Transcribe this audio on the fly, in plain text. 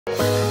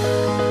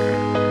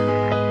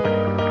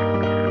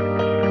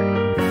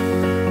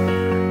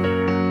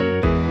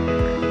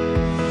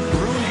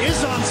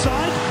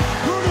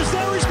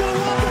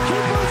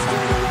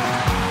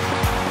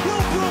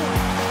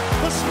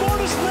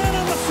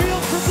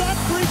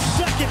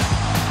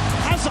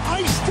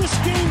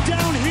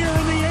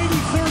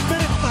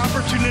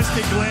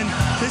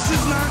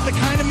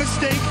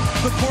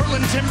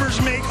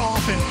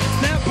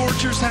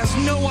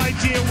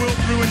idea Will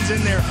Bruin's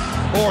in there.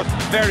 Fourth,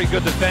 very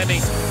good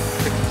defending.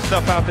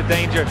 Stuff out the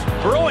danger.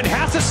 Bruin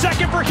has a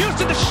second for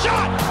Houston. The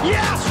shot!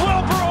 Yes,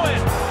 Will Bruin!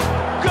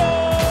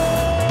 Goal!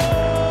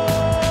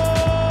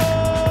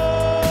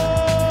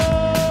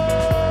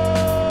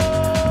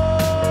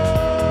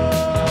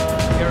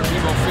 Here at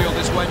BMO Field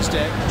this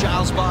Wednesday,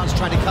 Giles Barnes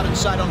trying to cut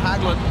inside on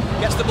Haglund.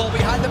 Gets the ball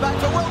behind the back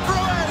for Will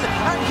Bruin!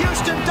 And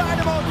Houston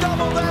Dynamo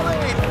double their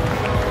lead!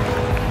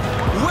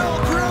 Will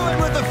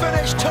Bruin with the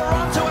finish.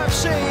 Toronto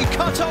FC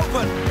cut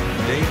open.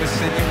 Davis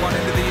sending one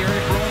into the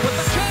area. Bruin with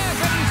the chance,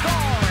 and he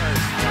scores!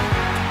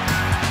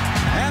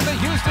 And the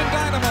Houston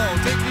Dynamo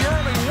take the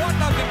early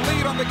 1-0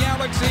 lead on the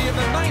Galaxy in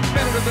the 9th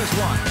minute of this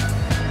one.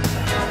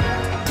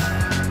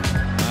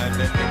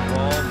 Bending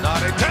ball,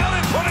 nodding down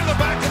and put in the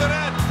back of the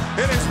net.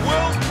 It is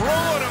Will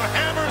Bruin who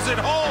hammers it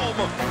home.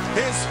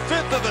 His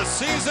 5th of the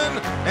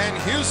season, and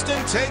Houston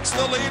takes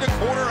the lead a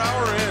quarter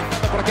hour in.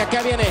 Porque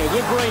acá viene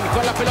Will Bruin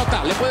con la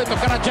pelota, le puede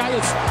tocar a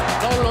Giles,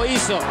 no lo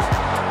hizo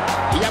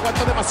y ya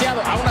aguantó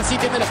demasiado, aún así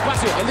tiene el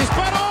espacio, el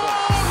disparo,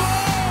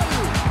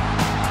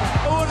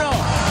 ¡gol! 1,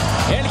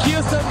 el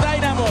Houston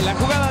Dynamo, la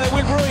jugada de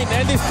Will Bruin,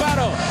 el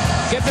disparo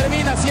que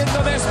termina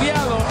siendo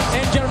desviado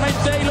en Jermaine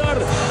Taylor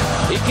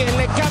y que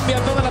le cambia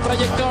toda la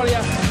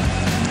trayectoria.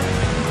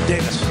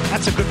 Davis,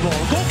 that's a good ball.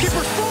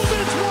 Goalkeeper's folded,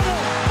 it's 1-0.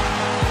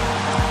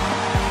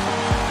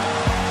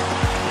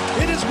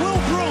 It is Will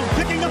Bruin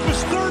picking up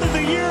his 3rd of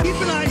the year. Keep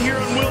an eye here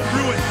on Will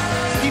Bruin.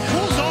 He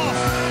pulls off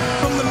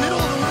from the middle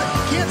of the net.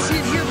 You can't see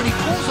it here, but he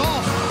pulls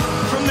off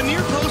from the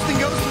near post and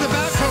goes to the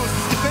back post.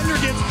 His defender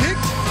gets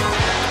picked.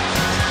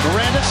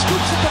 Miranda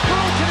scoops at the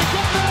ball. Can he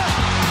get there?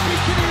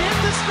 Can he hit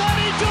this one?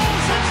 He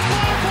does. It's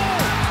 5-0.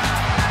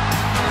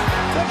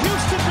 The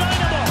Houston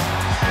Dynamo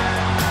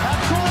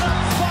have caught up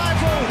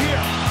 5-0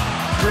 here.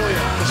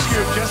 Brilliant. The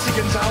scoop. Jesse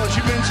Gonzalez,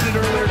 you mentioned it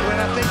earlier, Glenn.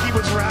 I think he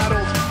was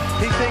rattled.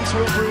 He thinks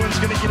Will Bruin's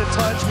going to get a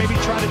touch, maybe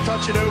try to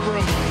touch it over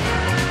him.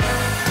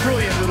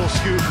 Brilliant little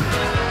scoop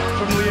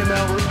from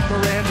Lionel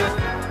Miranda.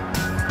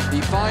 He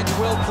finds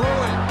Will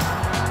Bruin.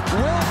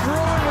 Will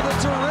Bruin with a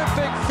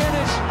terrific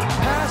finish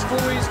past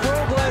Luis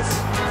Robles.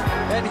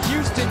 And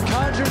Houston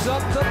conjures up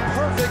the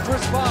perfect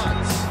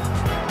response.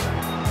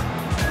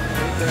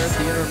 Right there,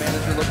 theater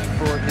manager looking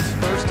for his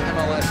first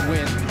MLS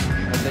win.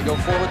 As they go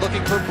forward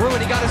looking for Bruin,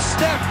 he got a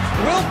step.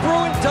 Will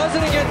Bruin does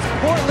it against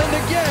Portland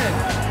again.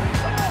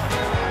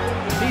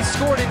 He's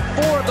scored in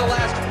 4 of the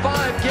last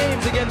 5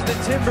 games against the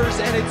Timbers,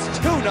 and it's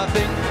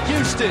 2-0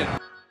 Houston.